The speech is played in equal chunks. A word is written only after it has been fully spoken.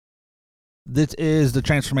This is the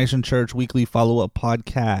Transformation Church Weekly Follow-Up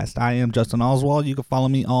Podcast. I am Justin Oswald. You can follow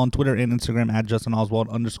me on Twitter and Instagram at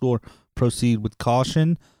JustinOswald_ Proceed with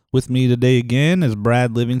caution. With me today again is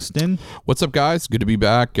Brad Livingston. What's up, guys? Good to be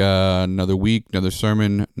back. Another week, another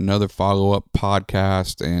sermon, another follow-up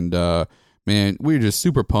podcast, and man, we're just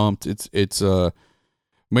super pumped. It's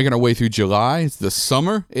making our way through July. It's the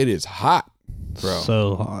summer. It is hot, bro.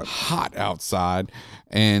 So hot outside,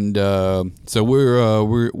 and so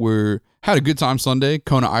we're had a good time Sunday.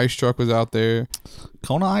 Kona Ice Truck was out there.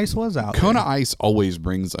 Kona Ice was out Kona there. Ice always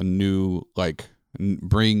brings a new, it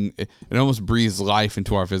almost breathes life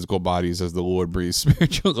into our physical bodies as the Lord breathes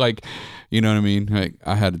spiritual, you know what I mean? Like,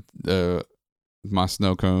 I had my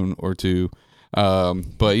snow cone or two.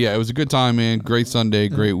 But yeah, it was a good time, man. Great Sunday,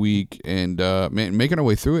 great week, and man, making our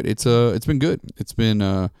way through it. It's been good. It's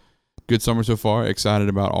been good summer so far. Excited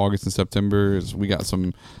about August and September. We got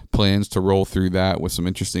some plans to roll through that with some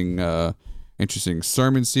interesting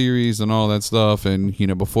sermon series and all that stuff. And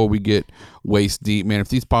before we get waist deep, man, if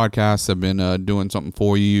these podcasts have been doing something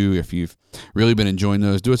for you, if you've really been enjoying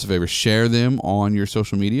those, do us a favor, share them on your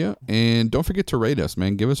social media, and don't forget to rate us,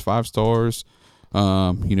 man. Give us 5 stars.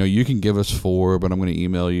 You can give us 4, but I'm going to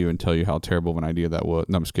email you and tell you how terrible of an idea that was.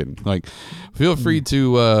 No, I'm just kidding. Feel free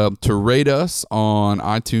to rate us on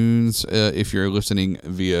iTunes if you're listening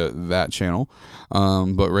via that channel.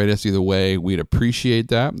 But rate us either way. We'd appreciate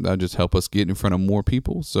that. That'll just help us get in front of more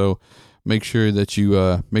people. So make sure that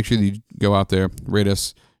you go out there, rate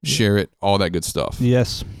us, share it, all that good stuff.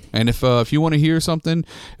 Yes. And if you want to hear something,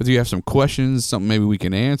 if you have some questions, something maybe we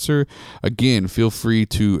can answer, again, feel free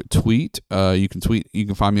to tweet. You can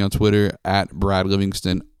find me on Twitter at Brad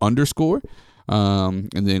Livingston _. And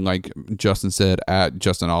then, like Justin said, at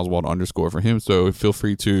Justin Oswald _ for him. So feel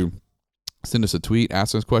free to send us a tweet,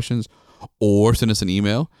 ask us questions, or send us an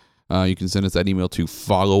email. You can send us that email to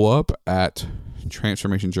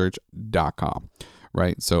followup@transformationchurch.com.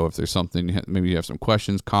 Right. So if there's something, maybe you have some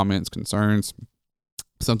questions, comments, concerns,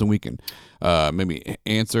 something we can maybe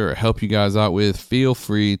answer or help you guys out with, feel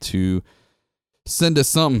free to send us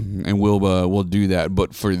something, and we'll do that.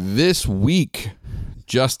 But for this week,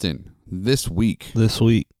 Justin, this week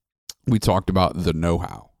we talked about the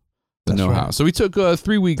know-how. Right. So we took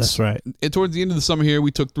 3 weeks. That's right. And towards the end of the summer here,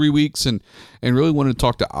 we took 3 weeks and really wanted to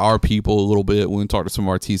talk to our people a little bit. We want to talk to some of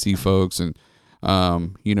our TC folks, and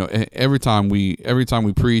every time we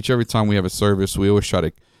preach, every time we have a service, we always try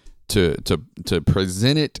to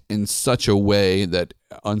present it in such a way that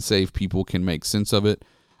unsaved people can make sense of it.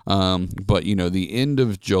 But the end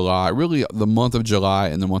of July, really the month of July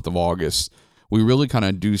and the month of August, we really kind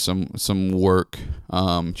of do some work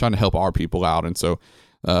trying to help our people out. And so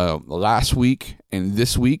last week and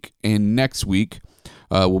this week and next week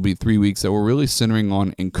will be 3 weeks that we're really centering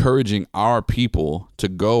on encouraging our people to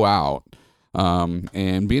go out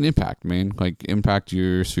and be an impact, man. Like, impact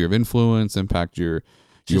your sphere of influence, impact your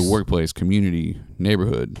workplace, community,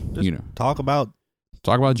 neighborhood. Talk about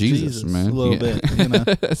Jesus, man, a little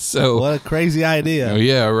bit. So what a crazy idea. Oh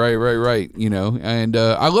yeah, right. And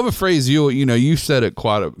I love a phrase you said it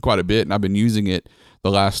quite a bit, and I've been using it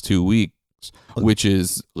the last 2 weeks, which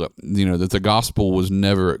is that the gospel was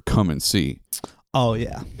never come and see. Oh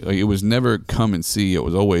yeah, it was never come and see. It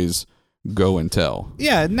was always go and tell.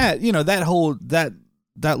 Yeah, and that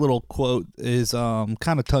little quote is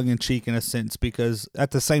kind of tongue in cheek in a sense, because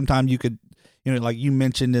at the same time you could, like you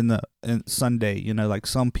mentioned in Sunday, like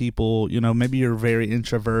some people, maybe you're very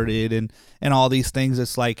introverted and all these things.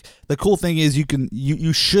 It's like the cool thing is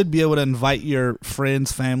you should be able to invite your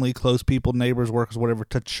friends, family, close people, neighbors, workers, whatever,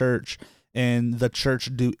 to church, and the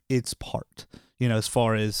church do its part. As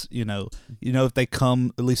far as, if they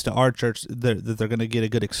come at least to our church, they're going to get a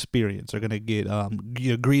good experience. They're going to get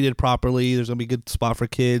greeted properly. There's going to be a good spot for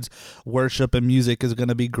kids. Worship and music is going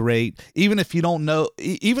to be great. Even if you don't know,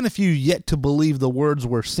 even if you yet to believe the words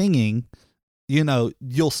we're singing,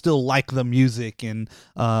 you'll still like the music and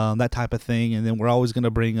that type of thing. And then we're always going to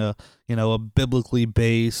bring a biblically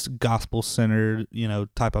based, gospel-centered,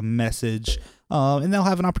 type of message. And they'll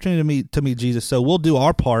have an opportunity to meet Jesus. So we'll do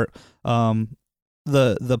our part.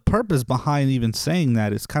 The purpose behind even saying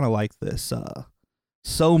that is kind of like this.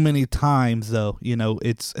 So many times, though,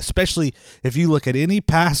 it's especially if you look at any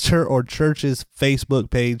pastor or church's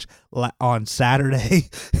Facebook page on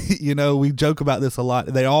Saturday, we joke about this a lot.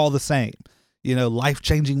 They're all the same.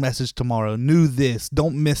 Life-changing message tomorrow, new this,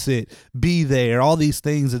 don't miss it, be there, all these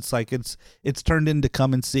things. It's like it's turned into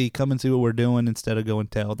come and see what we're doing instead of go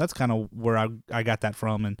and tell. That's kind of where I got that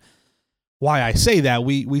from. And why I say that.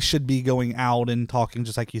 We should be going out and talking,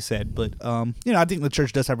 just like you said. But I think the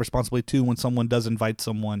church does have responsibility too when someone does invite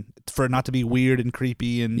someone, for it not to be weird and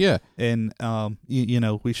creepy, and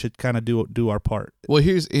we should kind of do our part. Well,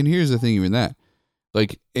 here's the thing, even that,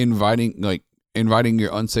 like inviting your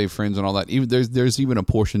unsafe friends and all that. Even there's even a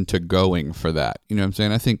portion to going for that. You know what I'm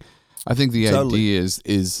saying? I think the idea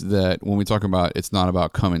is that when we talk about it's not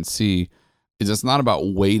about come and see, it's not about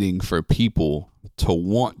waiting for people to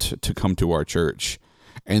want to come to our church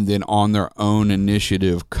and then on their own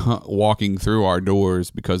initiative walking through our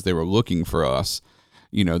doors because they were looking for us.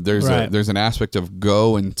 There's an aspect of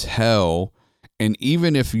go and tell, and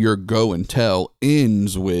even if your go and tell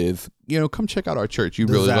ends with come check out our church, you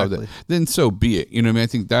really love it, then so be it. You know what I mean? I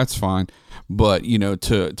think that's fine, but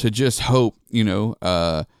to just hope,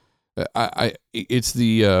 it's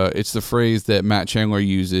the phrase that Matt Chandler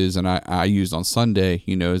uses and I used on Sunday.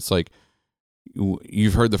 It's like,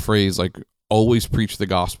 you've heard the phrase, like, always preach the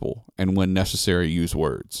gospel, and when necessary, use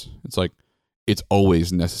words. It's like, it's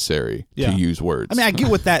always necessary to use words. I mean, I get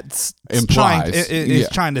what that's implies.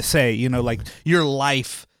 Trying to say, like your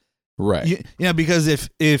life. Right. Because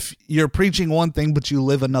if you're preaching one thing but you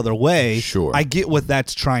live another way, sure, I get what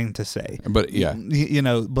that's trying to say. But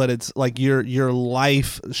but it's like your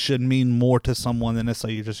life should mean more to someone than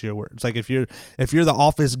necessarily just your words. Like if you're the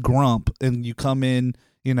office grump and you come in,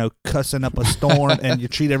 cussing up a storm and you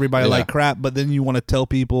treat everybody like crap, but then you want to tell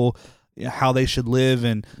people how they should live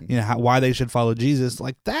and why they should follow Jesus.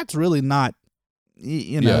 Like that's really not.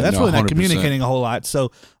 That's really not 100%. Communicating a whole lot.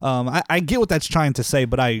 So I get what that's trying to say,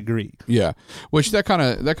 but I agree. Yeah, which that kind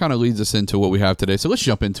of leads us into what we have today. So let's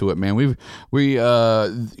jump into it, man. We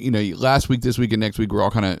last week, this week, and next week we're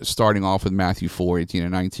all kind of starting off with Matthew 4:18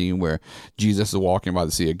 and 19, where Jesus is walking by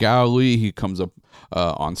the Sea of Galilee. He comes up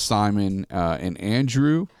on Simon and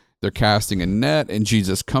Andrew. They're casting a net, and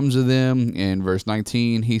Jesus comes to them. In verse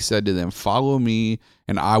 19, he said to them, "Follow me,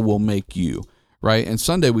 and I will make you." Right. And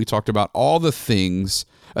Sunday we talked about all the things,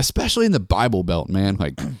 especially in the Bible Belt, man.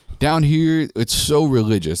 Like down here, it's so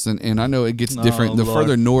religious. And I know it gets different. The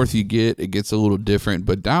further north you get, it gets a little different.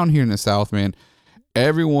 But down here in the South, man,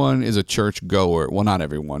 everyone is a church goer. Well, not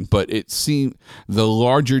everyone, but it seemed the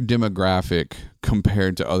larger demographic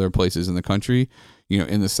compared to other places in the country.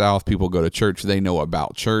 In the South, people go to church. They know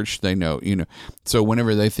about church. They know, So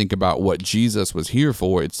whenever they think about what Jesus was here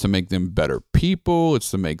for, it's to make them better people. It's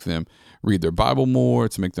to make them read their Bible more.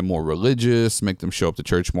 It's to make them more religious, make them show up to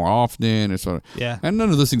church more often. And none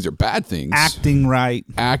of those things are bad things. Acting right.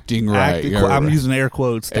 I'm using air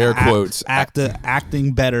quotes.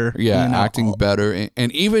 Acting better. Yeah, acting better.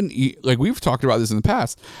 And even, like we've talked about this in the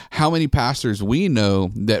past, how many pastors we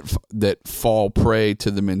know that fall prey to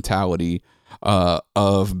the mentality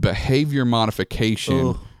of behavior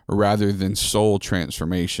modification rather than soul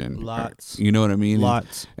transformation. Lots. You know what I mean?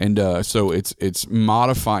 Lots. And so it's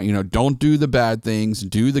modifying, don't do the bad things,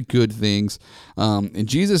 do the good things. And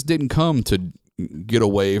Jesus didn't come to get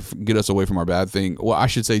us away from our bad thing. Well, I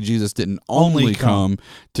should say Jesus didn't only come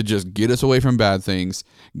to just get us away from bad things,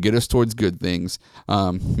 get us towards good things.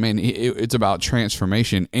 It's about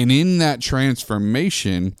transformation. And in that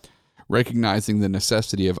transformation, recognizing the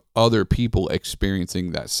necessity of other people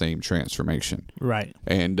experiencing that same transformation. Right.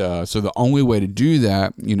 And so the only way to do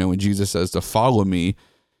that, when Jesus says to follow me,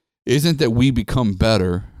 isn't that we become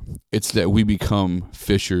better. It's that we become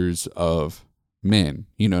fishers of men.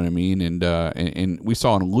 You know what I mean? And we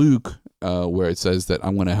saw in Luke where it says that I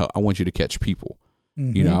want you to catch people.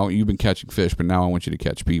 Mm-hmm. You've been catching fish, but now I want you to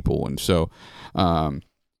catch people. And so,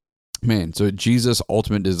 so Jesus'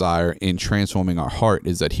 ultimate desire in transforming our heart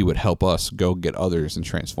is that he would help us go get others and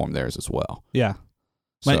transform theirs as well. Yeah.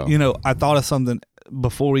 I thought of something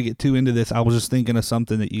before we get too into this. I was just thinking of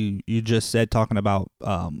something that you just said, talking about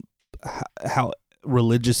how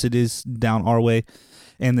religious it is down our way.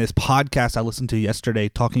 And this podcast I listened to yesterday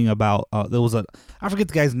talking about, there was I forget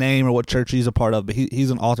the guy's name or what church he's a part of, but he's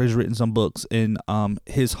an author, he's written some books, and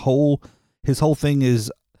his whole thing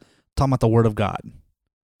is talking about the Word of God.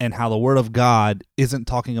 And how the Word of God isn't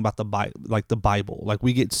talking about the Bible. Like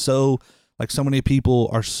we get so many people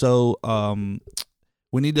are so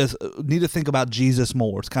we need to think about Jesus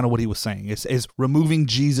more. It's kind of what he was saying. It's removing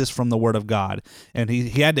Jesus from the Word of God, and he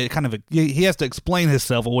had to he has to explain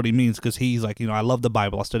himself what he means, because he's like, I love the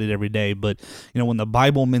Bible, I study it every day, but when the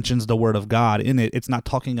Bible mentions the Word of God in it, it's not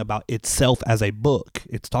talking about itself as a book.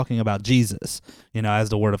 It's talking about Jesus, as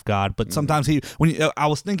the Word of God. But sometimes I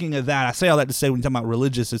was thinking of that. I say all that to say, when you talk about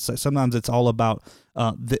religious, sometimes it's all about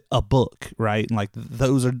a book, right? And like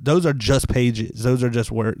those are just pages. Those are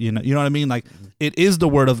just words. You know what I mean? Like it is the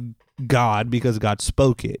Word of God because God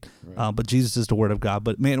spoke it. Right. But Jesus is the Word of God.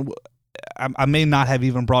 But man, I may not have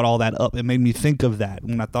even brought all that up. It made me think of that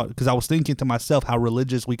when I thought, because I was thinking to myself how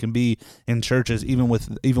religious we can be in churches, even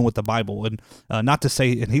with the Bible, and not to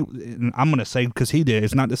say, and I'm going to say because he did,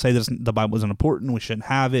 it's not to say that the Bible isn't important, we shouldn't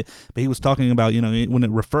have it, but he was talking about, when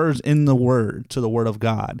it refers in the Word to the Word of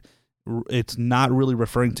God, it's not really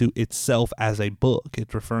referring to itself as a book.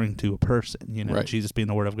 It's referring to a person, right. Jesus being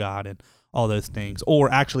the Word of God and all those things, or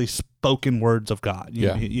actually spoken words of God.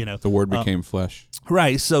 The Word became flesh.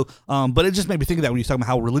 Right. So, but it just made me think of that when you're talking about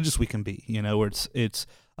how religious we can be, where it's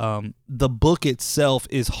the book itself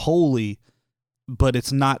is holy, but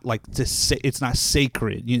it's not like it's not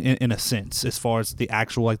sacred in a sense, as far as the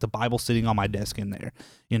actual, like the Bible sitting on my desk in there,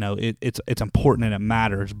 it's important and it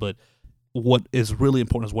matters, but what is really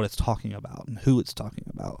important is what it's talking about and who it's talking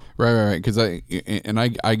about. Right. Because I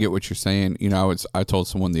get what you're saying. I told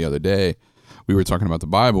someone the other day, we were talking about the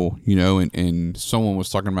Bible, and someone was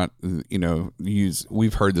talking about,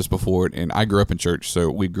 we've heard this before, and I grew up in church, so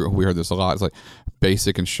we heard this a lot. It's like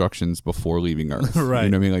basic instructions before leaving Earth. Right.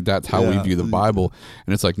 You know what I mean? Like that's how we view the Bible,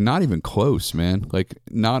 and it's like not even close, man. Like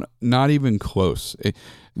not even close.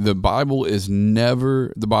 The Bible was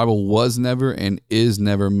never and is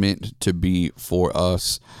never meant to be for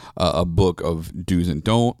us a book of do's and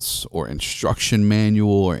don'ts or instruction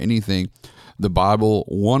manual or anything. The Bible,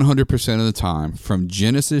 100% of the time, from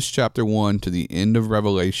Genesis chapter 1 to the end of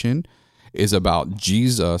Revelation, is about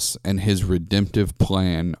Jesus and his redemptive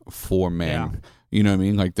plan for man. Yeah. You know what I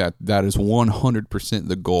mean? Like that is 100%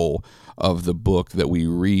 the goal of the book that we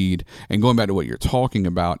read. And going back to what you're talking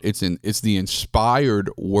about, it's the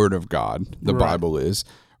inspired word of God. The Bible is,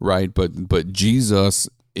 right? But Jesus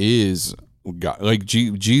is God. Like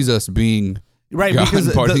Jesus being right, God,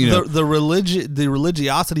 because the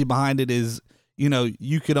religiosity behind it is,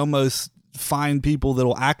 you could almost find people that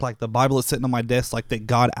will act like the Bible is sitting on my desk, like that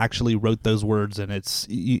God actually wrote those words and it's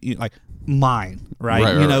like mine, right?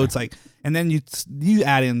 Right. It's like, and then you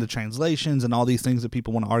add in the translations and all these things that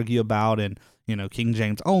people want to argue about, and King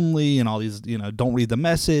James only, and all these don't read the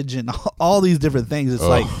Message and all these different things. It's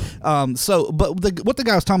like but what the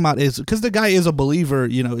guy was talking about is, because the guy is a believer,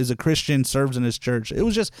 is a Christian, serves in his church. It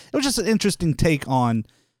was just an interesting take on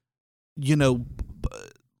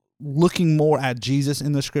looking more at Jesus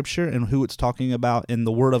in the Scripture and who it's talking about, and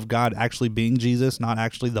the Word of God actually being Jesus, not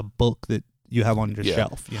actually the book that you have on your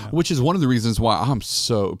shelf. Which is one of the reasons why I'm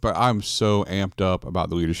so amped up about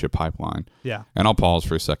the Leadership Pipeline. Yeah. And I'll pause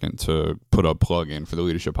for a second to put a plug in for the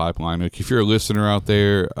Leadership Pipeline. Like if you're a listener out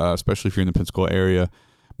there, especially if you're in the Pensacola area,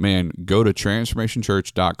 man, go to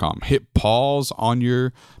transformationchurch.com. Hit pause on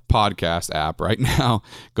your podcast app right now.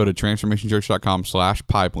 Go to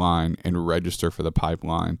transformationchurch.com/pipeline and register for the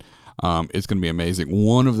pipeline. It's going to be amazing.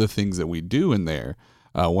 One of the things that we do in there,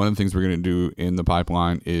 one of the things we're going to do in the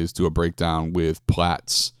pipeline is do a breakdown with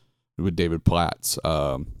David Platts,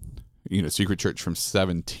 Secret Church from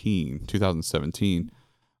 2017.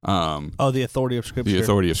 The Authority of Scripture. The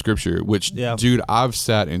Authority of Scripture, which, dude, I've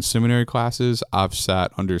sat in seminary classes. I've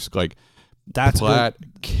sat under, like, Platt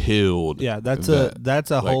killed. Yeah, that's a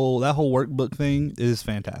whole workbook thing is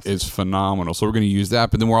fantastic. It's phenomenal. So we're going to use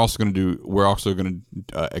that, but then we're also going to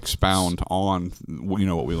expound on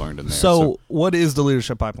what we learned in there. So what is the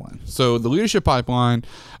Leadership Pipeline? So the Leadership Pipeline,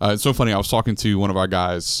 it's so funny. I was talking to one of our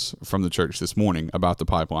guys from the church this morning about the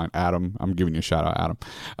pipeline, Adam. I'm giving you a shout out, Adam,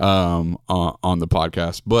 on the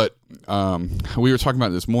podcast. But we were talking about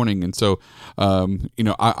it this morning, and so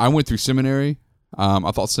I went through seminary.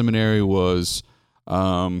 I thought seminary was,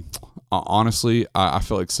 honestly, I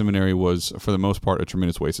felt like seminary was, for the most part, a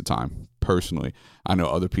tremendous waste of time, personally. I know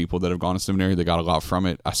other people that have gone to seminary, they got a lot from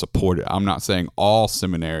it. I support it. I'm not saying all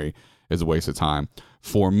seminary is a waste of time.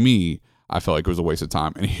 For me, I felt like it was a waste of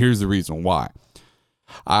time, and here's the reason why.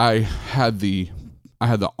 I had the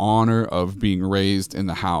honor of being raised in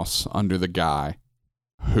the house under the guy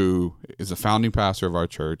who is a founding pastor of our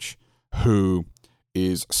church, who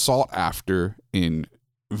is sought after in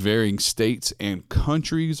varying states and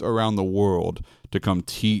countries around the world to come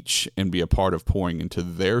teach and be a part of pouring into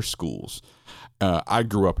their schools. I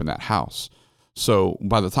grew up in that house. So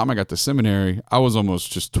by the time I got to seminary, I was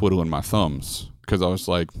almost just twiddling my thumbs because I was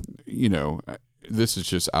like, this is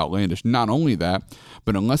just outlandish. Not only that,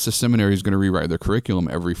 but unless the seminary is going to rewrite their curriculum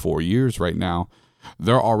every 4 years right now,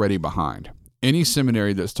 they're already behind. Any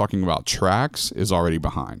seminary that's talking about tracks is already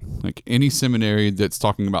behind. Like any seminary that's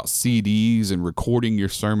talking about CDs and recording your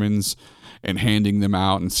sermons and handing them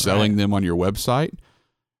out and selling them on your website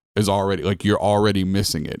is already, like, you're already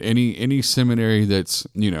missing it. Any seminary that's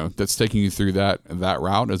taking you through that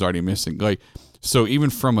route is already missing. Like, So even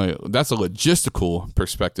that's a logistical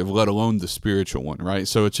perspective, let alone the spiritual one, right?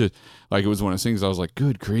 So it's just like, it was one of those things I was like,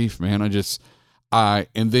 good grief, man.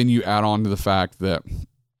 And then you add on to the fact that,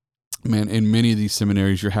 man, in many of these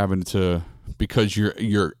seminaries, you're having to, because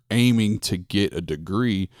you're aiming to get a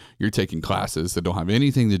degree, you're taking classes that don't have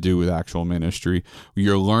anything to do with actual ministry.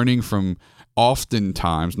 You're learning from,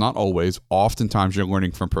 oftentimes, not always, oftentimes you're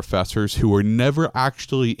learning from professors who were never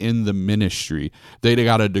actually in the ministry. They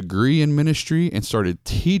got a degree in ministry and started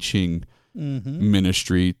teaching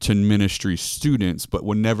ministry to ministry students, but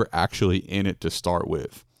were never actually in it to start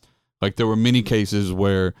with. Like, there were many cases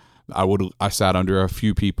where I sat under a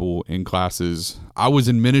few people in classes. I was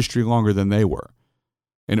in ministry longer than they were.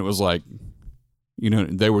 And it was like,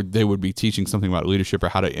 they would be teaching something about leadership or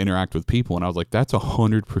how to interact with people. And I was like, that's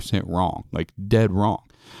 100% wrong, like dead wrong,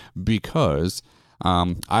 because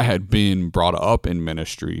I had been brought up in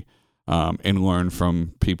ministry and learned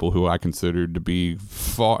from people who I considered to be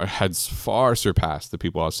had far surpassed the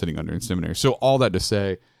people I was sitting under in seminary. So all that to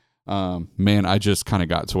say, man, I just kind of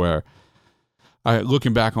got to where,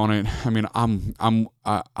 looking back on it, I mean,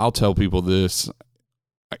 I'll tell people this.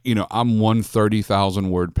 I'm one 30,000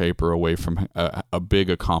 word paper away from a big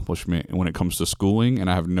accomplishment when it comes to schooling, and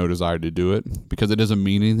I have no desire to do it because it doesn't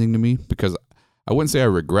mean anything to me, because I wouldn't say I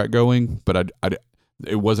regret going, but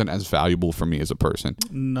it wasn't as valuable for me as a person.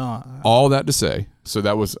 No. All that to say, so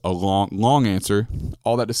that was a long answer.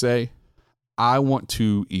 All that to say, I want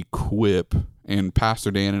to equip, and Pastor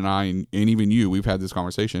Dan and I, and even you, we've had this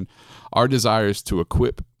conversation. Our desire is to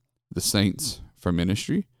equip the saints for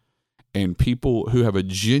ministry, and people who have a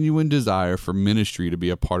genuine desire for ministry to be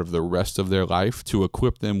a part of the rest of their life, to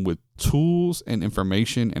equip them with tools and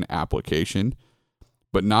information and application,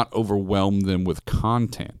 but not overwhelm them with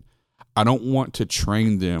content. I don't want to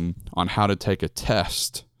train them on how to take a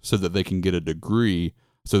test so that they can get a degree,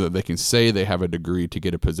 so that they can say they have a degree to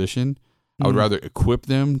get a position. I would rather equip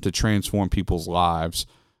them to transform people's lives,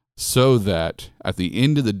 so that at the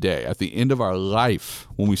end of the day, at the end of our life,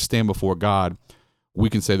 when we stand before God, we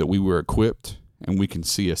can say that we were equipped, and we can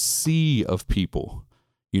see a sea of people,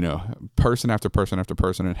 person after person after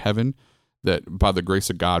person in heaven, that by the grace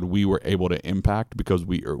of God, we were able to impact because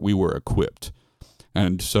we were equipped.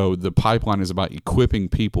 And so the pipeline is about equipping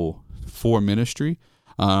people for ministry,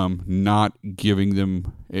 not giving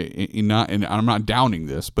them, and I'm not downing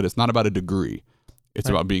this, but it's not about a degree. It's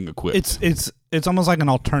about being equipped. It's almost like an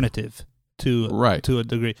alternative to a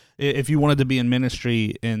degree. If you wanted to be in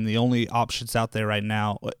ministry, and the only options out there right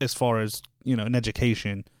now, as far as an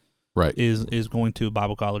education, right, is going to a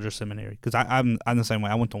Bible college or seminary. Because I'm the same way.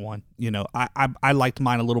 I went to one. I liked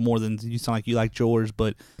mine a little more than you sound like you liked yours,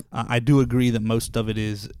 but I do agree that most of it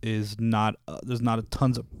is not. There's not a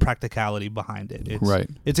tons of practicality behind it.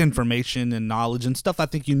 It's information and knowledge and stuff I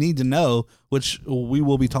think you need to know, which we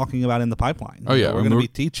will be talking about in the pipeline. Oh yeah, we're going to be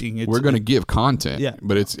teaching. We're going to give content. Yeah,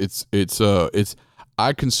 but it's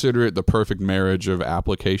I consider it the perfect marriage of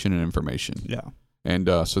application and information. Yeah, and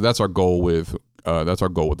so that's our goal with. That's our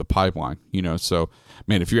goal with the pipeline, So,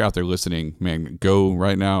 man, if you're out there listening, man, go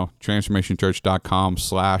right now,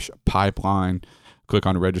 transformationchurch.com/pipeline. Click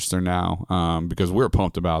on register now, because we're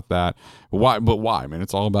pumped about that. Why? But why, man?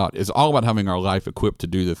 It's all about having our life equipped to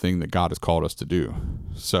do the thing that God has called us to do.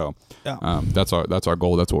 So, that's our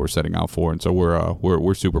goal. That's what we're setting out for, and so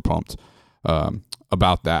we're super pumped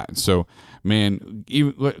about that. So, man,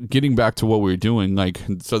 even getting back to what we were doing,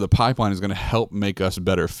 so the pipeline is going to help make us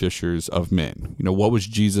better fishers of men. What was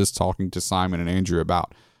Jesus talking to Simon and Andrew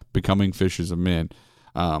about? Becoming fishers of men.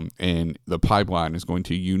 And the pipeline is going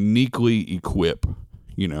to uniquely equip,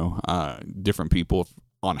 different people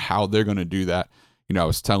on how they're going to do that. I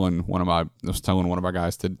was telling one of our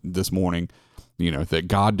guys this morning, that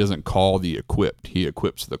God doesn't call the equipped, He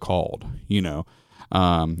equips the called,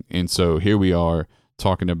 and so here we are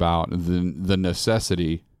talking about the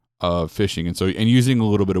necessity of fishing, and using a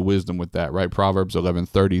little bit of wisdom with that, right? Proverbs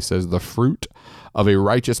 11:30 says, "The fruit of a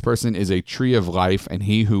righteous person is a tree of life, and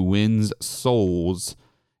he who wins souls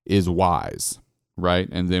is wise." Right?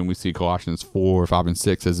 And then we see Colossians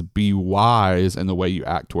 4:5-6 says, "Be wise in the way you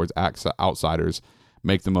act towards outsiders.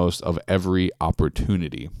 Make the most of every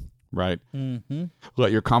opportunity." Right? Mm-hmm.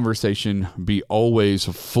 Let your conversation be always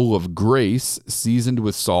full of grace, seasoned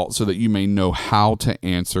with salt, so that you may know how to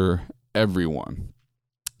answer everyone.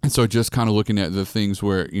 And so just kind of looking at the things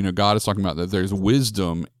where, God is talking about that there's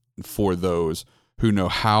wisdom for those who know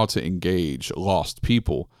how to engage lost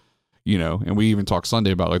people, and we even talked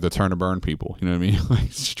Sunday about the turn to burn people, you know what I mean?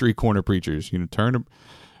 Like street corner preachers, turn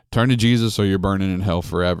to Jesus or you're burning in hell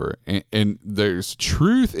forever. And there's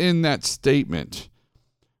truth in that statement,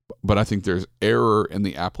 but I think there's error in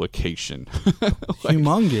the application.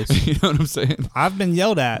 Humongous. You know what I'm saying? I've been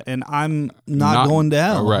yelled at, and I'm not going to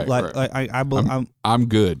hell. Right. I'm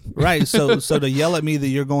good. Right. So to yell at me that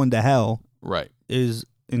you're going to hell, right, is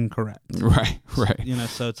incorrect. Right.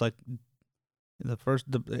 So it's like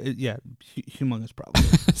humongous problem.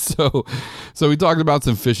 So we talked about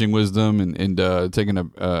some fishing wisdom and taking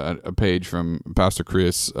a page from Pastor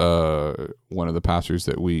Chris, one of the pastors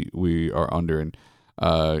that we are under, and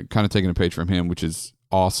kind of taking a page from him, which is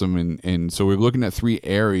awesome. And so we're looking at 3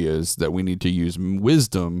 areas that we need to use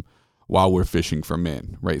wisdom while we're fishing for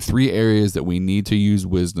men, right? 3 areas that we need to use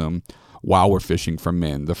wisdom while we're fishing for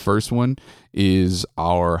men. The first one is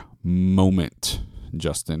our moment,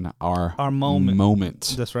 Justin, our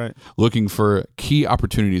moment. That's right. Looking for key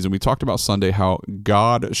opportunities. And we talked about Sunday how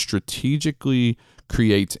God strategically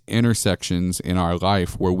creates intersections in our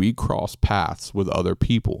life where we cross paths with other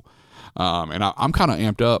people. And I'm kind of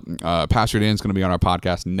amped up. Pastor Dan's going to be on our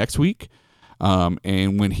podcast next week.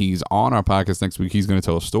 And when he's on our podcast next week, he's going to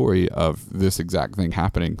tell a story of this exact thing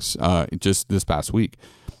happening just this past week.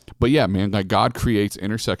 But yeah, man, like God creates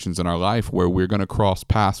intersections in our life where we're going to cross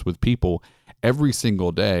paths with people every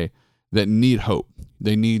single day that need hope.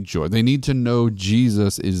 They need joy. They need to know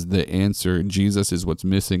Jesus is the answer. Jesus is what's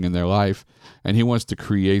missing in their life. And he wants to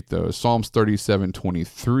create those. Psalms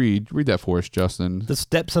 37:23. Read that for us, Justin. The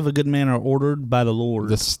steps of a good man are ordered by the Lord.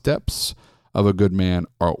 The steps of a good man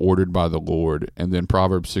are ordered by the Lord. And then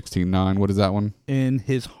Proverbs 16:9. What is that one? In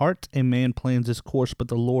his heart, a man plans his course, but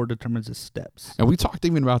the Lord determines his steps. And we talked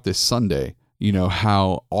even about this Sunday,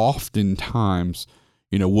 how oftentimes,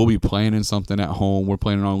 we'll be planning something at home. We're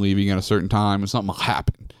planning on leaving at a certain time and something will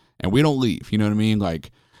happen and we don't leave. You know what I mean?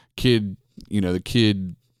 Like the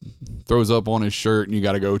kid throws up on his shirt and you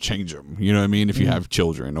got to go change them. You know what I mean? If you have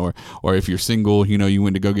children or if you're single, you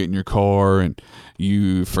went to go get in your car and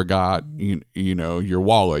you forgot, your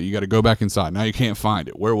wallet. You got to go back inside. Now you can't find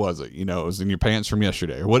it. Where was it? It was in your pants from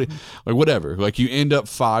yesterday or whatever. Like you end up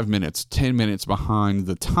 5 minutes, 10 minutes behind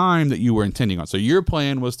the time that you were intending on. So your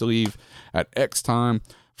plan was to leave at X time.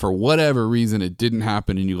 For whatever reason, it didn't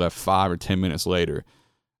happen and you left 5 or 10 minutes later.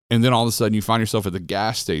 And then all of a sudden you find yourself at the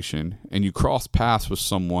gas station and you cross paths with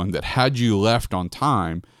someone that had you left on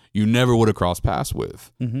time, you never would have crossed paths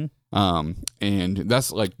with. Mm-hmm. And that's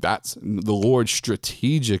the Lord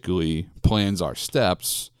strategically plans our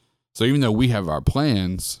steps. So even though we have our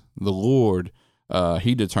plans, the Lord,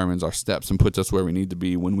 he determines our steps and puts us where we need to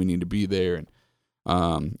be when we need to be there.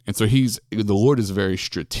 And so the Lord is very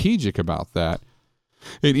strategic about that.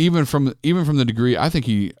 And even from the degree, I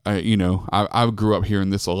think I grew up hearing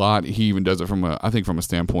this a lot. He even does it from a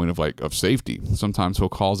standpoint of safety. Sometimes he'll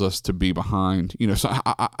cause us to be behind. So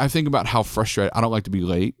I think about how frustrated. I don't like to be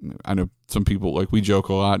late. I know some people we joke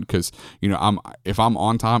a lot because if I'm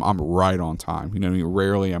on time, I'm right on time.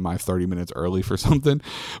 Rarely am I 30 minutes early for something,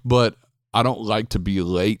 but I don't like to be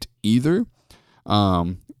late either.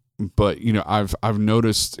 But I've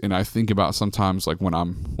noticed, and I think about sometimes when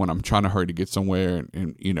I'm trying to hurry to get somewhere,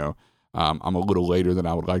 and I'm a little later than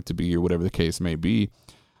I would like to be, or whatever the case may be.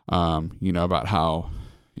 About how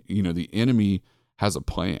the enemy has a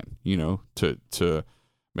plan. To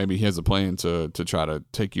maybe he has a plan to try to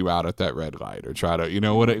take you out at that red light, or try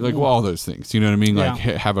to all those things. You know what I mean? Yeah. Like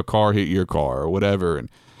have a car hit your car or whatever,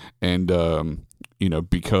 and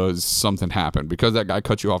because something happened, because that guy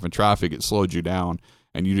cut you off in traffic, it slowed you down.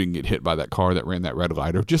 And you didn't get hit by that car that ran that red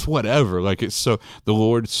light or just whatever. The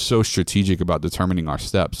Lord's so strategic about determining our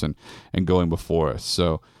steps and going before us.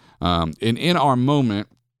 So, and in our moment,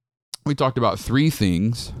 we talked about 3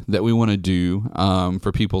 things that we want to do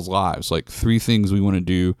for people's lives, 3 things we want to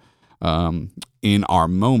do in our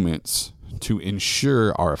moments to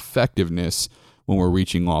ensure our effectiveness when we're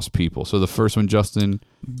reaching lost people. So the first one, Justin.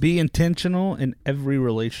 Be intentional in every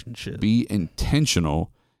relationship. Be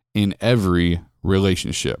intentional in every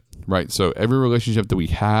relationship, right? So every relationship that we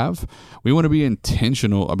have, we want to be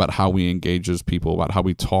intentional about how we engage those people, about how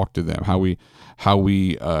we talk to them, how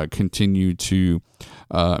we continue to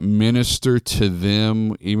minister to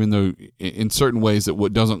them, even though in certain ways that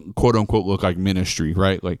what doesn't quote unquote look like ministry,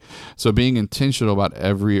 right? So being intentional about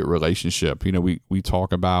every relationship. We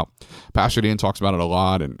talk about, Pastor Dan talks about it a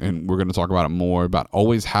lot, and we're going to talk about it more, about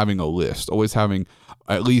always having a list, always having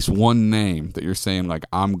at least one name that you're saying,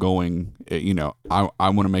 I'm going, I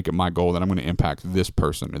want to make it my goal that I'm going to impact this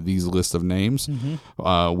person, or these lists of names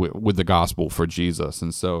with the gospel for Jesus.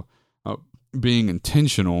 And so being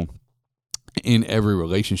intentional in every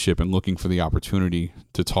relationship and looking for the opportunity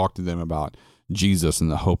to talk to them about Jesus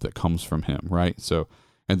and the hope that comes from him, right? So,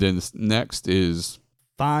 and then this next is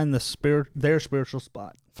find their spiritual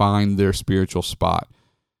spot. Find their spiritual spot.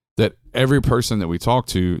 that every person that we talk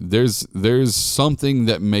to, there's something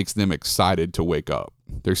that makes them excited to wake up.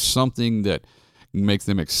 There's something that makes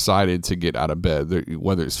them excited to get out of bed.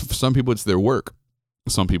 Whether it's some people, it's their work.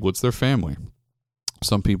 Some people, it's their family.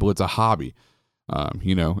 Some people, it's a hobby.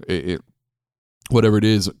 Whatever it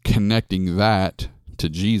is, connecting that to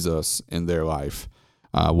Jesus in their life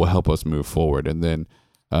will help us move forward. And then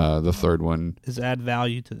the third one is add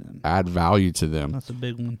value to them. Add value to them. That's a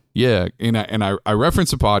big one. Yeah, and I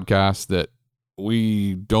reference a podcast that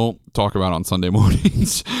we don't talk about on Sunday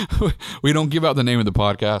mornings. We don't give out the name of the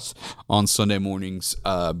podcast on Sunday mornings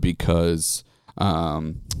because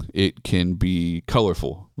it can be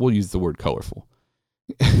colorful. We'll use the word colorful.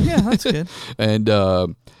 Yeah, that's good. And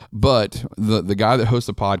but the guy that hosts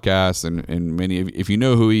the podcast, and many of, if you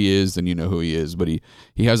know who he is, then you know who he is. But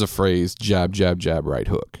he has a phrase: jab, jab, jab, right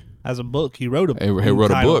hook. As a book, he wrote a book. He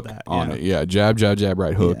wrote a book on it. Yeah, jab, jab, jab,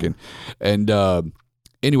 right hook. Yeah. And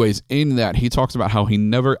anyways, in that he talks about how he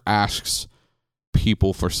never asks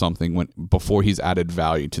people for something before he's added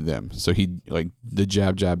value to them. So he, like, the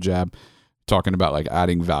jab, jab, jab, talking about like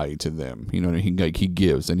adding value to them. You know, he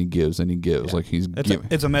gives and he gives and he gives. Yeah. Like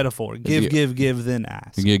it's a metaphor. Give, then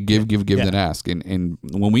ask. Yeah, give, then ask. And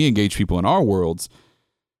when we engage people in our worlds,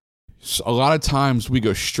 a lot of times we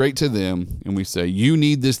go straight to them and we say, you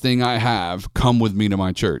need this thing I have, come with me to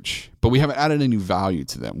my church. But we haven't added any value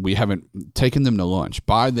to them. We haven't taken them to lunch,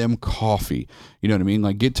 buy them coffee. You know what I mean?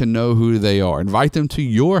 Like, get to know who they are. Invite them to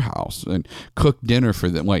your house and cook dinner for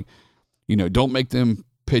them. Like, you know, don't make them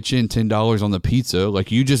pitch in $10 on the pizza.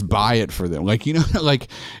 Like, you just buy it for them. Like, you know, like,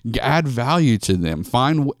 add value to them.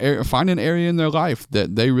 Find an area in their life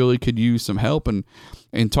that they really could use some help and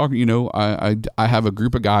talk. You know, I have a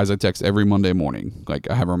group of guys I text every Monday morning. Like,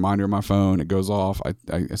 I have a reminder on my phone. It goes off. I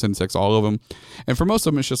send text all of them. And for most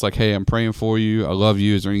of them, it's just like, hey, I'm praying for you. I love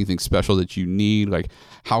you. Is there anything special that you need? Like,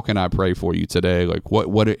 how can I pray for you today? Like,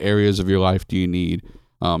 what areas of your life do you need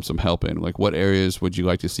some help in? Like, what areas would you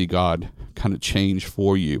like to see God kind of change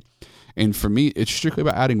for you? And for me, it's strictly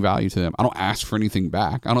about adding value to them. I don't ask for anything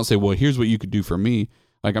back. I don't say, well, here's what you could do for me.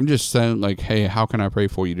 Like, I'm just saying, like, hey, how can I pray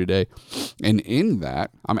for you today? And in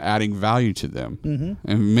that, I'm adding value to them. Mm-hmm.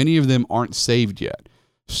 And many of them aren't saved yet.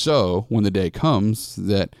 So when the day comes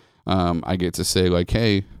that I get to say, like,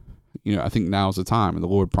 hey, you know, I think now's the time. And the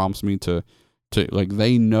Lord prompts me to like,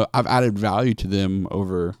 they know I've added value to them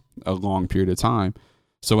over a long period of time.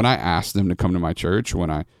 So when I ask them to come to my church,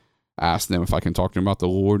 when I ask them if I can talk to them about the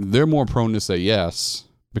Lord, they're more prone to say yes,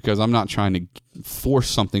 because I'm not trying to force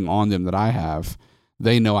something on them that I have.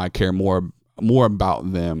 They know I care more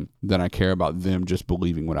about them than I care about them just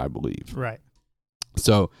believing what I believe. Right.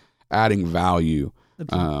 So adding value.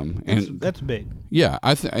 That's big. Yeah.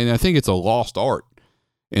 And I think it's a lost art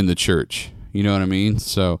in the church. You know what I mean?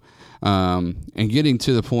 So, and getting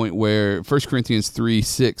to the point where 1 Corinthians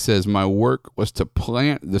 3:6 says, my work was to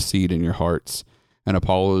plant the seed in your hearts, and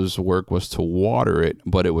Apollo's work was to water it,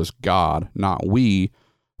 but it was God, not we,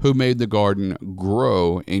 who made the garden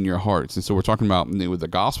grow in your hearts. And so we're talking about with the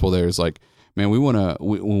gospel there is like, man, we want to,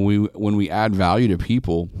 when we add value to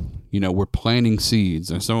people, you know, we're planting seeds,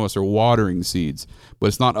 and some of us are watering seeds, but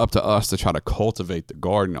it's not up to us to try to cultivate the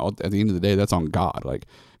garden. At the end of the day, that's on God. Like,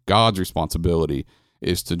 God's responsibility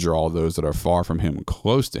is to draw those that are far from him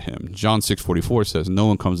close to him. John 6:44 says, no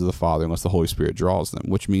one comes to the Father unless the Holy Spirit draws them,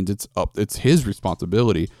 which means it's his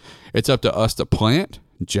responsibility. It's up to us to plant,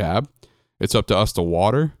 jab. It's up to us to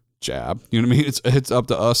water, jab. You know what I mean? It's up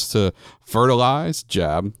to us to fertilize,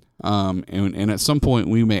 jab. And at some point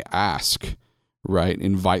we may ask, right?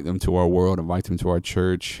 Invite them to our world, invite them to our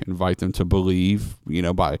church, invite them to believe, you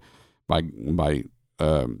know, by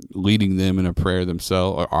leading them in a prayer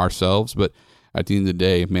themselves or ourselves. But at the end of the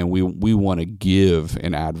day, man, we want to give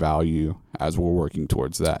and add value as we're working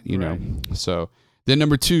towards that, you know? So then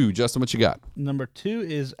number 2, Justin, what you got? Number 2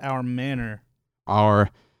 is our manner. Our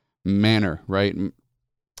manner, right?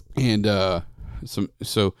 And so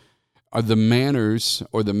are the manners,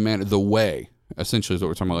 or the way, essentially is what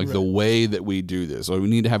we're talking about, like the way that we do this. So we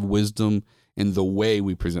need to have wisdom in the way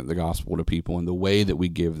we present the gospel to people and the way that we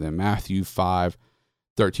give them. Matthew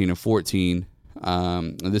 5:13 and 14.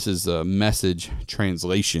 This is a Message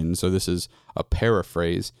translation, so this is a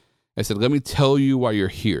paraphrase. I said, let me tell you why you're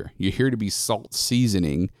here. You're here to be salt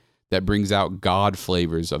seasoning that brings out God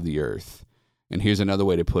flavors of the earth. And here's another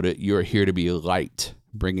way to put it. You're here to be light,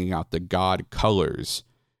 bringing out the God colors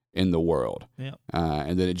in the world. Yep.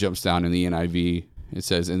 And then it jumps down in the NIV. It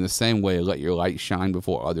says, in the same way, let your light shine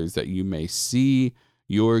before others, that you may see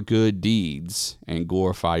your good deeds and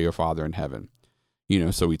glorify your Father in heaven. You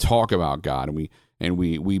know, so we talk about God, and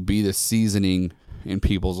we be the seasoning in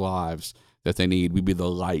people's lives that they need. We be the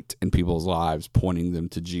light in people's lives, pointing them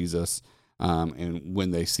to Jesus. And when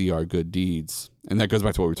they see our good deeds, and that goes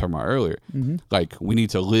back to what we were talking about earlier, like we need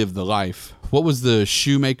to live the life. What was the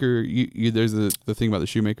shoemaker? There's the thing about the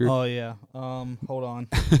shoemaker. Oh yeah. Hold on.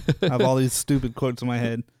 I have all these stupid quotes in my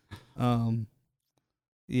head.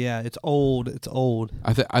 Yeah, it's old. It's old.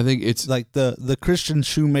 I think it's like the Christian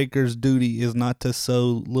shoemaker's duty is not to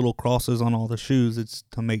sew little crosses on all the shoes. It's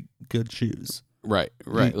to make good shoes. Right.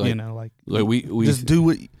 Like we just do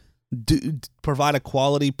what. Provide a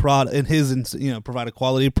quality product, and provide a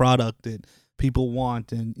quality product that people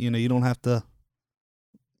want, and you don't have to,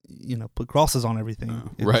 put crosses on everything.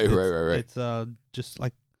 Right. It's just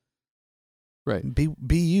like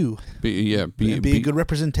be you. Be a good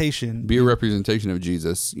representation. Be a representation of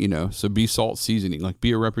Jesus. So be salt seasoning. Like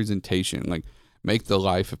be a representation. Like make the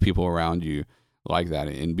life of people around you like that,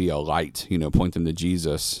 and be a light. Point them to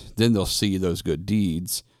Jesus. Then they'll see those good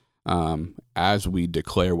deeds. As we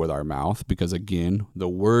declare with our mouth, because again, the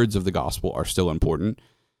words of the gospel are still important.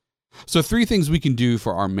 So 3 things we can do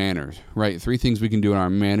for our manner, right? 3 things we can do in our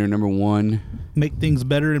manner. Number 1, make things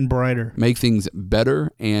better and brighter. Make things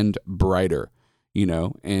better and brighter,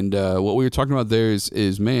 and what we were talking about there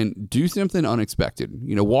is man, do something unexpected.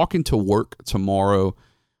 Walk into work tomorrow,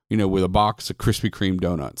 with a box of Krispy Kreme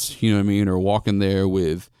donuts, or walk in there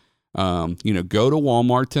with go to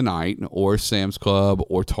Walmart tonight or Sam's Club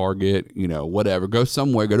or Target, whatever. Go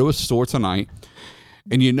somewhere, go to a store tonight.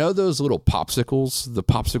 And those little popsicles, the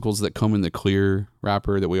popsicles that come in the clear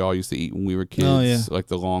wrapper that we all used to eat when we were kids, like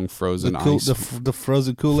the long frozen ice. The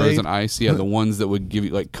frozen Kool-Aid. Frozen ice, yeah, the ones that would give you,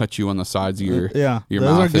 like, cut you on the sides of your those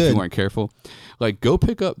mouth if you weren't careful. Like, go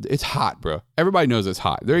pick up, it's hot, bro. Everybody knows it's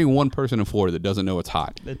hot. There ain't one person in Florida that doesn't know it's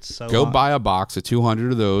hot. It's so Go hot. buy a box of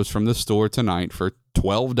 200 of those from the store tonight for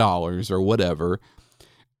 $12 or whatever.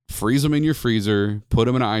 Freeze them in your freezer, put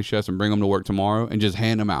them in an ice chest, and bring them to work tomorrow, and just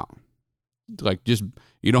hand them out. Like,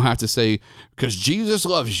 you don't have to say, because Jesus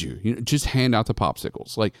loves you. Just hand out the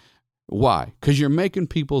popsicles. Like, why? Because you're making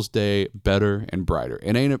people's day better and brighter.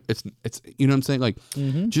 It's you know what I'm saying? Like,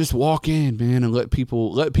 just walk in, man, and let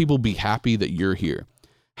people be happy that you're here.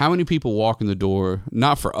 How many people walk in the door?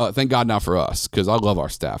 Not for us. Thank God, not for us, because I love our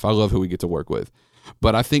staff. I love who we get to work with.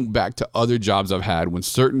 But I think back to other jobs I've had when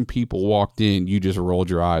certain people walked in, you just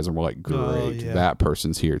rolled your eyes and were like, great, that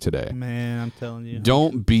person's here today. Man, I'm telling you.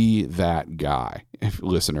 Don't be that guy,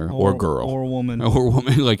 listener, or girl. Or woman.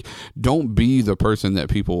 Like, don't be the person that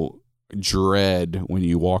people dread when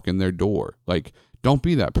you walk in their door. Like, don't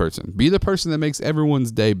be that person. Be the person that makes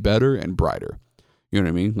everyone's day better and brighter. You know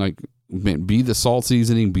what I mean? Like, man, be the salt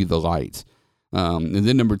seasoning, be the light. And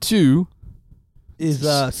then number 2 is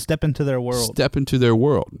step into their world. Step into their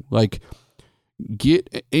world. Like,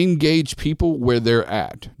 engage people where they're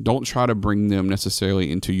at. Don't try to bring them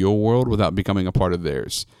necessarily into your world without becoming a part of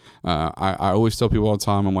theirs. I always tell people all the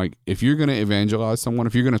time, I'm like, if you're going to evangelize someone,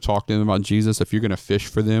 if you're going to talk to them about Jesus, if you're going to fish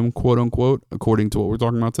for them, quote unquote, according to what we're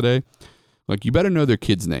talking about today, like, you better know their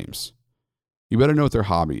kids' names. You better know what their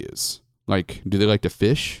hobby is. Like, do they like to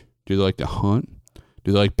fish? Do they like to hunt?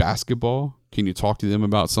 Do they like basketball? Can you talk to them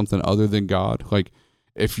about something other than God? Like,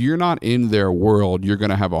 if you're not in their world, you're going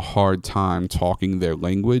to have a hard time talking their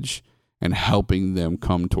language and helping them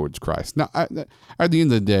come towards Christ. Now, at the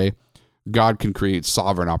end of the day, God can create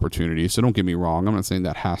sovereign opportunities. So don't get me wrong. I'm not saying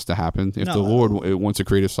that has to happen. If the Lord wants to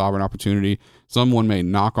create a sovereign opportunity, someone may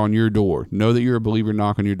knock on your door. Know that you're a believer,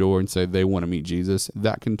 knock on your door and say they want to meet Jesus.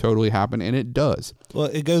 That can totally happen, and it does. Well,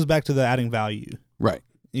 it goes back to the adding value. Right.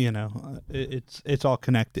 It's all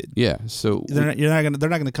connected. Yeah, so they're not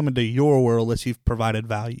gonna come into your world unless you've provided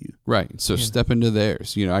value. Right. So step into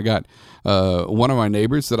theirs. I got one of my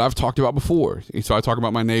neighbors that I've talked about before. So I talk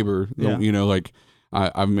about my neighbor. Like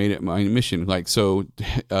I've made it my mission. Like, so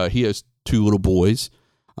he has 2 little boys,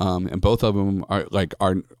 and both of them are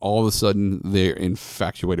all of a sudden they're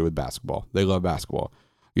infatuated with basketball. They love basketball.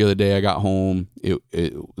 The other day I got home. It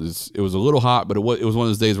was a little hot, but it was one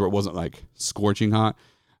of those days where it wasn't like scorching hot.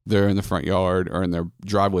 They're in the front yard or in their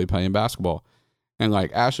driveway playing basketball. And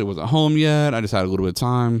like Ashley wasn't home yet. I just had a little bit of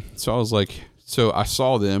time. So I was like, so I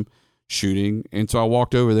saw them shooting. And so I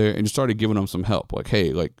walked over there and just started giving them some help. Like,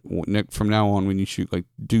 hey, like from now on when you shoot, like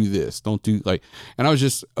do this, don't do like, and I was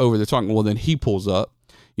just over there talking. Well, then he pulls up,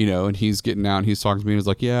 and he's getting out and he's talking to me and he's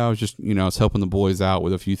like, yeah, I was just, I was helping the boys out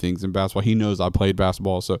with a few things in basketball. He knows I played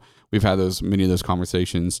basketball. So we've had many of those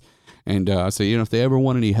conversations. And I say, if they ever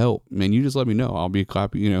want any help, man, you just let me know. I'll be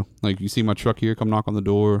clapping, like you see my truck here, come knock on the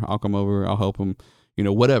door. I'll come over. I'll help them,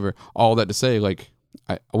 whatever. All that to say, like,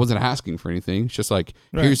 I wasn't asking for anything. It's just like,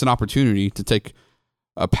 here's an opportunity to take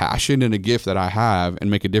a passion and a gift that I have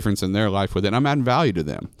and make a difference in their life with it. And I'm adding value to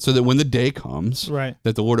them so that when the day comes Right.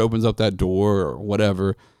 that the Lord opens up that door or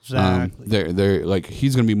whatever, Exactly. they're like,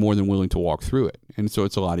 he's going to be more than willing to walk through it. And so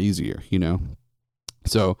it's a lot easier, you know?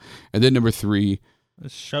 So, and then number 3,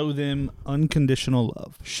 Show them unconditional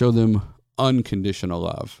love. show them unconditional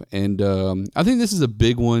love. And I think this is a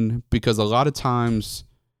big one because a lot of times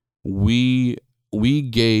we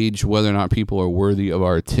gauge whether or not people are worthy of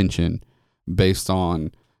our attention based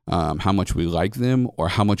on how much we like them or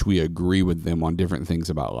how much we agree with them on different things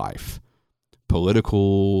about life.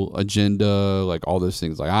 Political agenda, like all those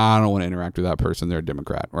things. Like, I don't want to interact with that person, they're a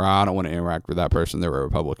Democrat. Or I don't want to interact with that person, they're a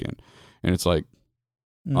Republican. And it's like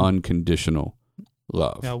unconditional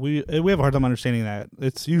love. Yeah, we have a hard time understanding that.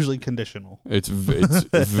 It's usually conditional. It's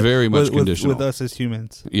very much conditional. With us as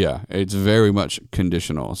humans. Yeah, it's very much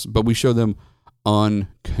conditional. But we show them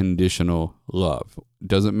unconditional love.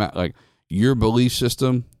 Doesn't matter. Like, your belief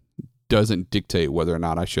system doesn't dictate whether or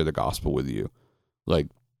not I share the gospel with you. Like,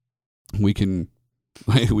 we can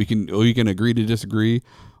agree to disagree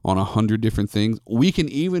on 100 different things. We can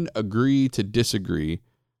even agree to disagree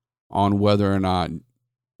on whether or not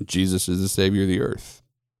Jesus is the savior of the earth.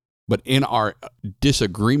 But in our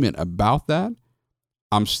disagreement about that,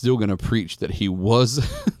 I'm still going to preach that he was,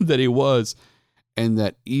 and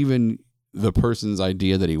that even the person's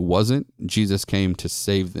idea that he wasn't, Jesus came to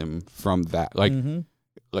save them from that. Like,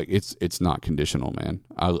 like it's not conditional, man.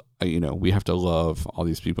 I we have to love all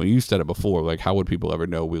these people. You said it before. Like, how would people ever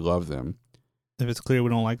know we love them if it's clear we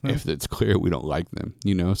don't like them? If it's clear we don't like them,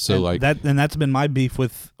 So and like that's been my beef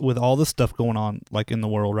with all the stuff going on, like, in the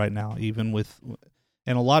world right now. Even with,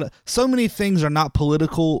 and so many things are not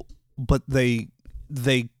political, but they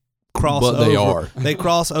cross. But over. they are. They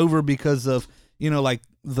cross over because of like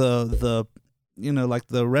the like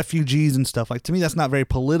the refugees and stuff. Like, to me, that's not very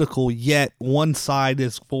political. Yet one side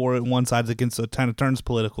is for it, one side's against it. It kind of turns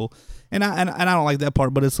political, and I don't like that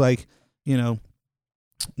part. But it's like, no,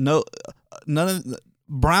 none of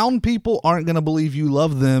brown people aren't going to believe you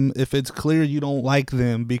love them if it's clear you don't like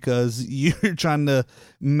them, because you're trying to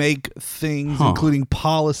make things, including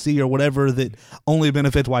policy or whatever, that only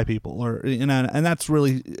benefits white people, or and that's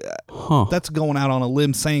really that's going out on a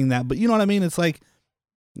limb saying that. But you know what I mean? It's like,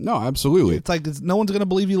 no, absolutely. It's like no one's gonna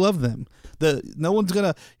believe you love them. You're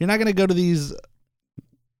not gonna go to these.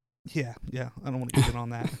 Yeah. I don't want to get in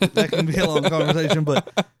on that. That can be a long conversation, but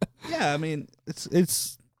yeah, I mean,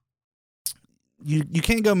 it's you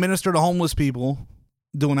can't go minister to homeless people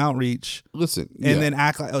doing outreach. Listen, and then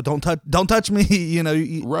act like, oh, don't touch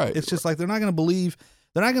me. Right. It's just like they're not gonna believe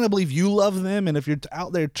you love them, and if you're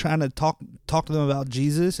out there trying to talk to them about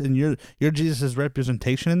Jesus and you're Jesus'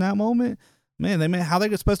 representation in that moment. Man, how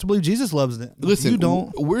they supposed to believe Jesus loves them? Listen, you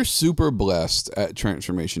don't. We're super blessed at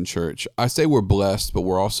Transformation Church. I say we're blessed, but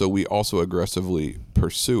we also aggressively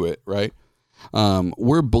pursue it, right?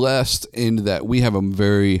 We're blessed in that we have a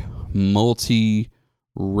very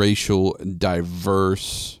multi-racial,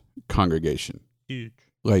 diverse congregation. Huge.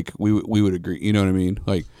 Like, we would agree. You know what I mean?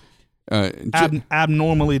 Like,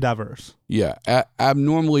 abnormally diverse. Yeah,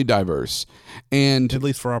 abnormally diverse, and at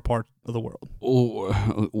least for our part of the world.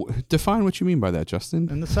 Define what you mean by that, Justin.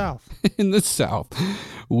 In the South. In the South,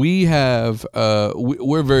 we have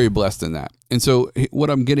we're very blessed in that. And so what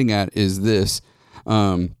I'm getting at is this: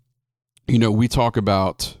 we talk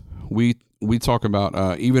about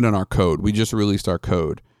even in our code. We just released our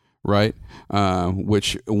code, right?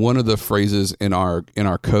 Which one of the phrases in our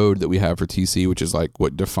code that we have for TC, which is like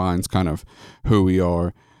what defines kind of who we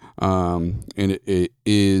are. And it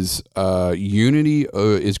is unity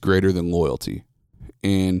is greater than loyalty.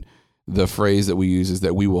 And the phrase that we use is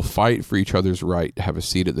that we will fight for each other's right to have a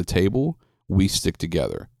seat at the table. We stick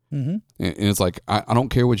together. Mm-hmm. And it's like, I don't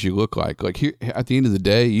care what you look like. Like, here, at the end of the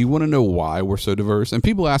day, you want to know why we're so diverse. And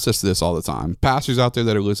people ask us this all the time. Pastors out there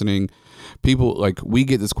that are listening, people, like, we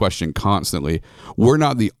get this question constantly. We're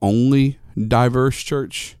not the only diverse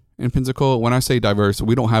church in Pensacola. When I say diverse,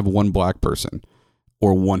 we don't have one black person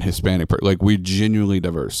or one Hispanic person. Like, we're genuinely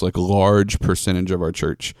diverse, like a large percentage of our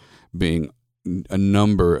church being a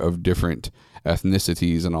number of different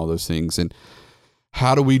ethnicities and all those things. And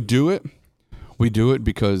how do we do it? We do it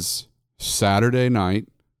because Saturday night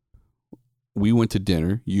we went to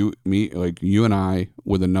dinner, you and I,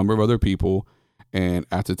 with a number of other people, and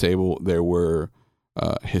at the table there were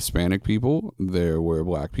Hispanic people, there were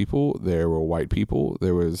black people, there were white people,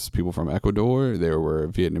 there was people from Ecuador, there were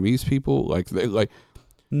Vietnamese people.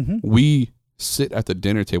 We sit at the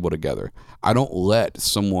dinner table together. I don't let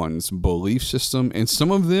someone's belief system, and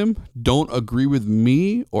some of them don't agree with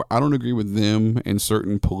me, or I don't agree with them in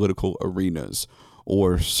certain political arenas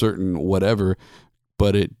or certain whatever,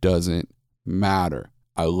 but it doesn't matter.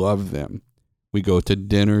 I love them. We go to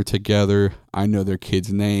dinner together. I know their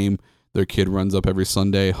kid's name. Their kid runs up every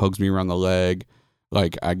Sunday, hugs me around the leg.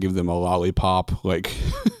 Like, I give them a lollipop. Like,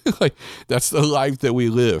 like that's the life that we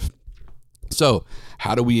live. So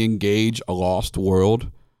how do we engage a lost world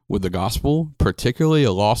with the gospel, particularly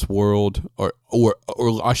a lost world, or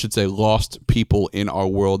I should say lost people in our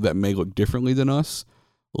world that may look differently than us?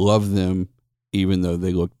 Love them even though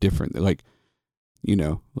they look different. Like,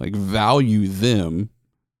 like value them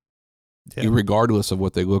regardless of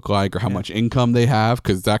what they look like or how much income they have,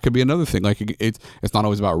 because that could be another thing. Like, it's not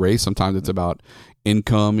always about race. Sometimes it's about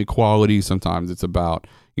income equality. Sometimes it's about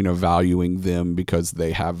valuing them because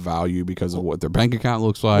they have value because of what their bank account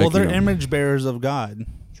looks like. Well, they're image bearers of God.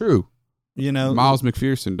 True. Miles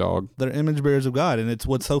McPherson, dog. They're image bearers of God, and it's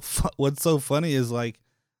what's so funny is, like,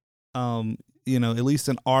 at least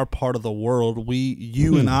in our part of the world,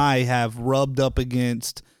 you and I have rubbed up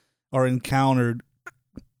against or encountered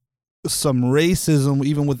some racism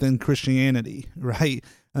even within Christianity, right?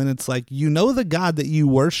 And it's like, the God that you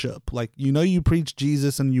worship, like, you preach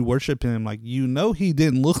Jesus and you worship him, like, he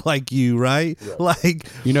didn't look like you, right? Like,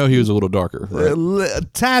 he was a little darker, right? A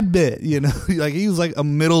tad bit, like he was like a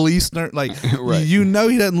Middle Eastern, like, right. he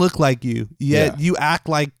doesn't look like you, yet you act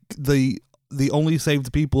like the only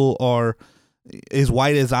saved people are as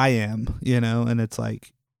white as I am, and it's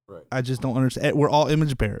like, right. I just don't understand. We're all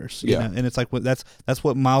image bearers, you know? And it's like, that's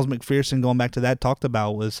what Miles McPherson, going back to that, talked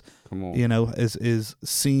about was, is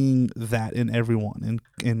seeing that in everyone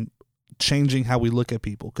and changing how we look at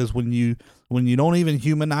people. Because when you don't even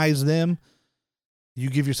humanize them, you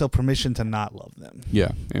give yourself permission to not love them.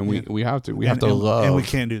 Yeah, and we have to love, and we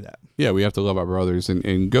can't do that. Yeah, we have to love our brothers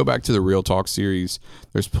and go back to the Real Talk series.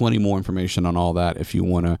 There's plenty more information on all that if you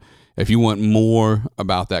want more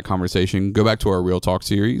about that conversation. Go back to our Real Talk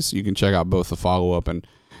series. You can check out both the follow up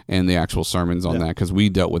and the actual sermons on that, because we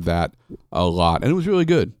dealt with that a lot, and it was really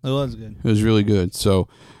good. It was good. It was really good. So,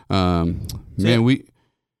 man,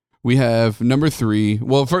 we have number 3.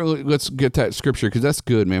 Well, first, let's get that scripture, because that's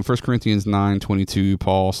good, man. 1 Corinthians 9:22,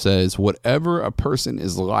 Paul says, "Whatever a person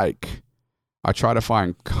is like, I try to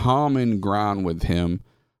find common ground with him,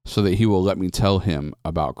 so that he will let me tell him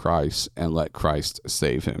about Christ and let Christ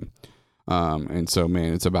save him." And so,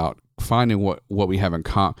 man, it's about finding what we have in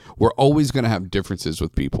common. We're always going to have differences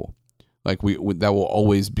with people. Like, that will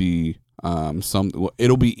always be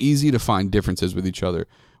it'll be easy to find differences with each other.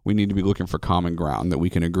 We need to be looking for common ground that we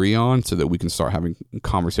can agree on, so that we can start having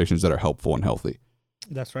conversations that are helpful and healthy.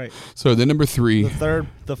 That's right. So then number 3,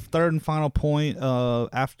 the third and final point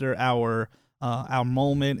after our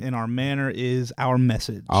moment and our manner is our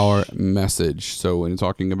message. Our message. So when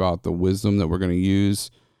talking about the wisdom that we're going to use,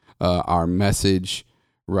 our message,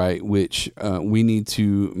 right, which we need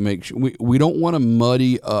to make sure we don't want to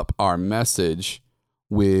muddy up our message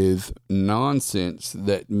with nonsense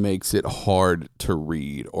that makes it hard to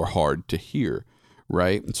read or hard to hear,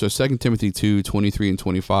 right? So 2 Timothy 2:23 and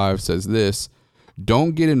 25 says this: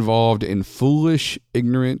 "Don't get involved in foolish,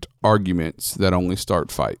 ignorant arguments that only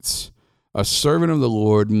start fights. A servant of the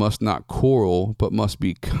Lord must not quarrel, but must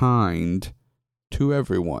be kind to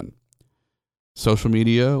everyone." Social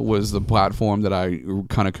media was the platform that I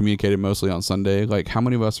kind of communicated mostly on Sunday. Like, how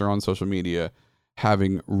many of us are on social media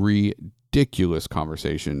having ridiculous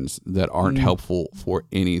conversations that aren't helpful for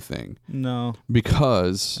anything? No.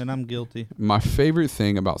 Because, and I'm guilty, my favorite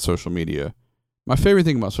thing about social media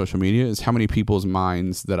is how many people's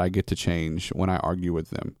minds that I get to change when I argue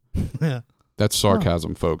with them. Yeah. That's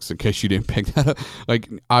sarcasm, folks, in case you didn't pick that up. Like,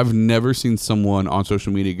 I've never seen someone on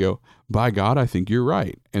social media go, "By God, I think you're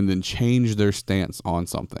right," and then change their stance on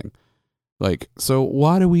something. Like, so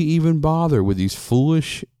why do we even bother with these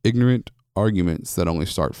foolish, ignorant arguments that only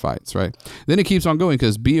start fights, right? Then it keeps on going,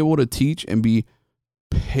 because be able to teach and be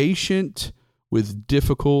patient with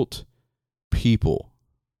difficult people.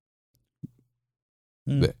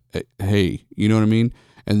 Hey, you know what I mean?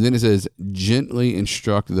 And then it says, gently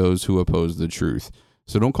instruct those who oppose the truth.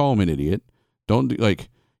 So don't call them an idiot. Don't do, like,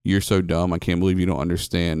 "You're so dumb, I can't believe you don't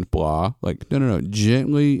understand, blah." Like, no.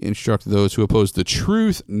 Gently instruct those who oppose the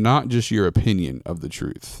truth, not just your opinion of the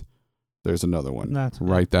truth. There's another one.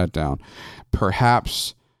 Write that down.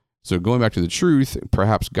 Perhaps, so going back to the truth,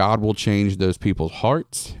 perhaps God will change those people's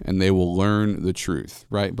hearts and they will learn the truth,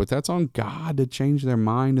 right? But that's on God to change their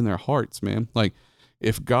mind and their hearts, man. Like,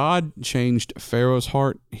 if God changed Pharaoh's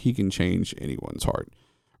heart, he can change anyone's heart,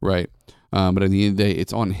 right? But at the end of the day,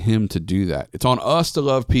 it's on him to do that. It's on us to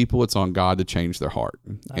love people. It's on God to change their heart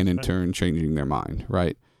and in turn changing their mind,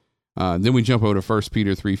 right? Then we jump over to 1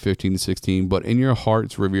 Peter 3:15-16. "But in your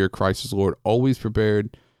hearts revere Christ as Lord, always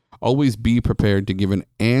prepared Always be prepared to give an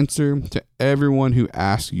answer to everyone who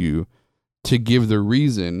asks you to give the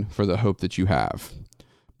reason for the hope that you have.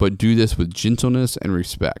 But do this with gentleness and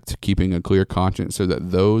respect, keeping a clear conscience so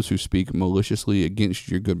that those who speak maliciously against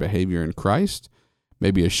your good behavior in Christ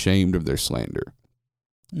may be ashamed of their slander.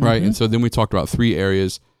 Mm-hmm. Right? And so then we talked about 3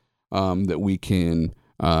 areas that we can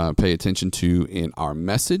pay attention to in our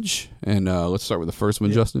message. And let's start with the first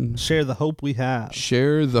one, Justin. Share the hope we have.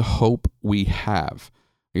 Share the hope we have.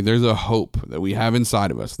 There's a hope that we have inside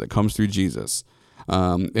of us that comes through Jesus.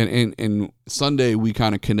 And Sunday, we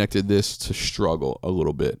kind of connected this to struggle a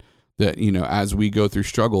little bit. That, you know, as we go through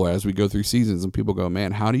struggle, as we go through seasons, and people go,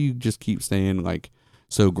 man, how do you just keep staying like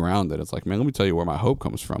so grounded? It's like, man, let me tell you where my hope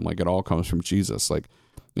comes from. Like, it all comes from Jesus. Like,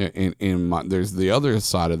 there's the other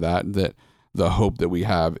side of that the hope that we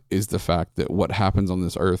have is the fact that what happens on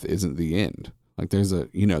this earth isn't the end. Like, there's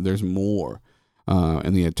more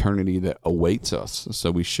in the eternity that awaits us. So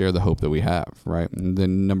we share the hope that we have, right? And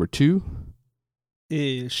then number 2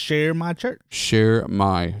 is share my church. Share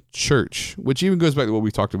my church, which even goes back to what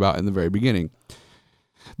we talked about in the very beginning,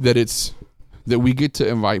 that we get to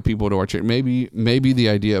invite people to our church. Maybe the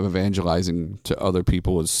idea of evangelizing to other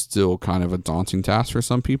people is still kind of a daunting task for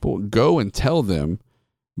some people. Go and tell them,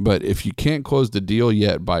 but if you can't close the deal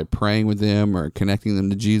yet by praying with them or connecting them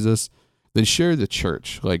to Jesus, then share the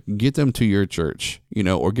church. Like, get them to your church, you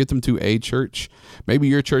know, or get them to a church. Maybe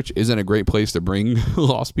your church isn't a great place to bring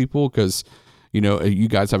lost people because, you know, you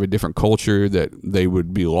guys have a different culture that they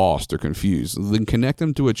would be lost or confused. Then connect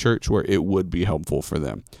them to a church where it would be helpful for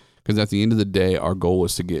them. Because at the end of the day, our goal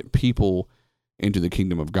is to get people into the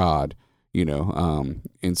kingdom of God, you know.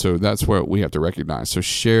 And so that's where we have to recognize. So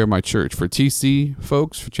share my church. For TC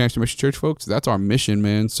folks, for Transformation Church folks, that's our mission,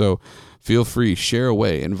 man. So feel free, share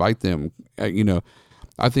away, invite them. You know,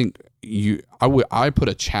 I think I put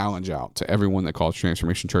a challenge out to everyone that calls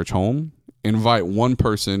Transformation Church home. Invite one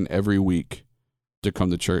person every week to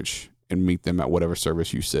come to church and meet them at whatever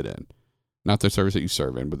service you sit in. Not the service that you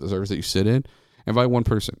serve in, but the service that you sit in. Invite one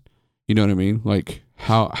person. You know what I mean? Like,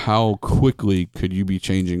 how quickly could you be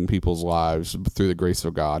changing people's lives through the grace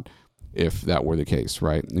of God if that were the case,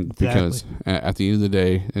 right? Exactly. Because at the end of the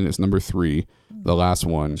day, and it's number 3, the last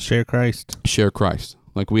one. Share Christ. Share Christ.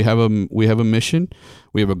 Like, we have a mission,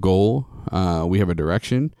 we have a goal, we have a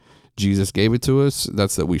direction. Jesus gave it to us.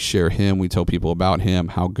 That's that we share him. We tell people about him,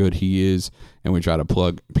 how good he is, and we try to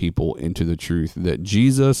plug people into the truth that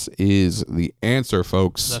Jesus is the answer,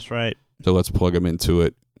 folks. That's right. So let's plug them into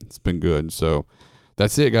it. It's been good. So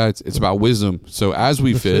that's it, guys. It's about wisdom. So as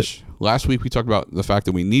we fish, last week we talked about the fact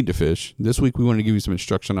that we need to fish. This week we want to give you some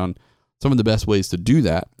instruction on some of the best ways to do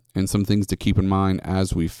that and some things to keep in mind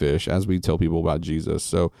as we fish, as we tell people about Jesus.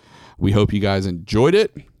 So we hope you guys enjoyed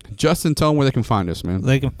it. Justin, tell them where they can find us, man.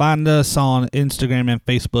 They can find us on Instagram and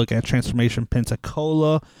Facebook at Transformation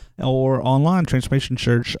Pensacola or online,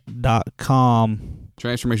 transformationchurch.com.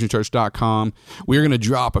 transformationchurch.com. We're going to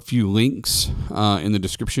drop a few links in the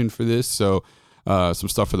description for this. So some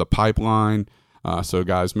stuff for the pipeline. So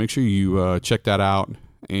guys, make sure you check that out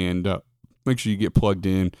and make sure you get plugged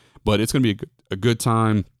in. But it's going to be a good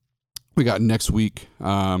time. We got next week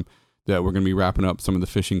that we're going to be wrapping up some of the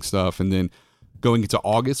fishing stuff. And then going into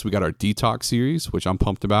August, we got our detox series, which I'm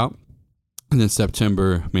pumped about. And then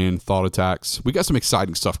September, man, thought attacks. We got some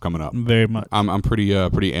exciting stuff coming up. Very much. I'm pretty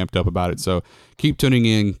amped up about it. So keep tuning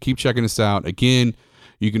in. Keep checking us out. Again,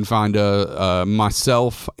 you can find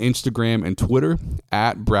myself, Instagram, and Twitter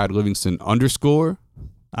at Brad Livingston _.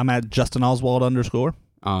 I'm at Justin Oswald _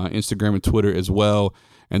 Instagram and Twitter as well.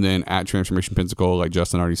 And then at Transformation Pensacola, like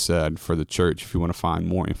Justin already said, for the church, if you want to find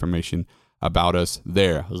more information about us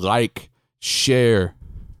there. Like, share,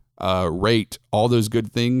 rate, all those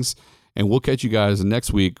good things. And we'll catch you guys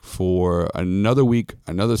next week for another week,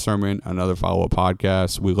 another sermon, another follow-up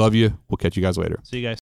podcast. We love you. We'll catch you guys later. See you guys.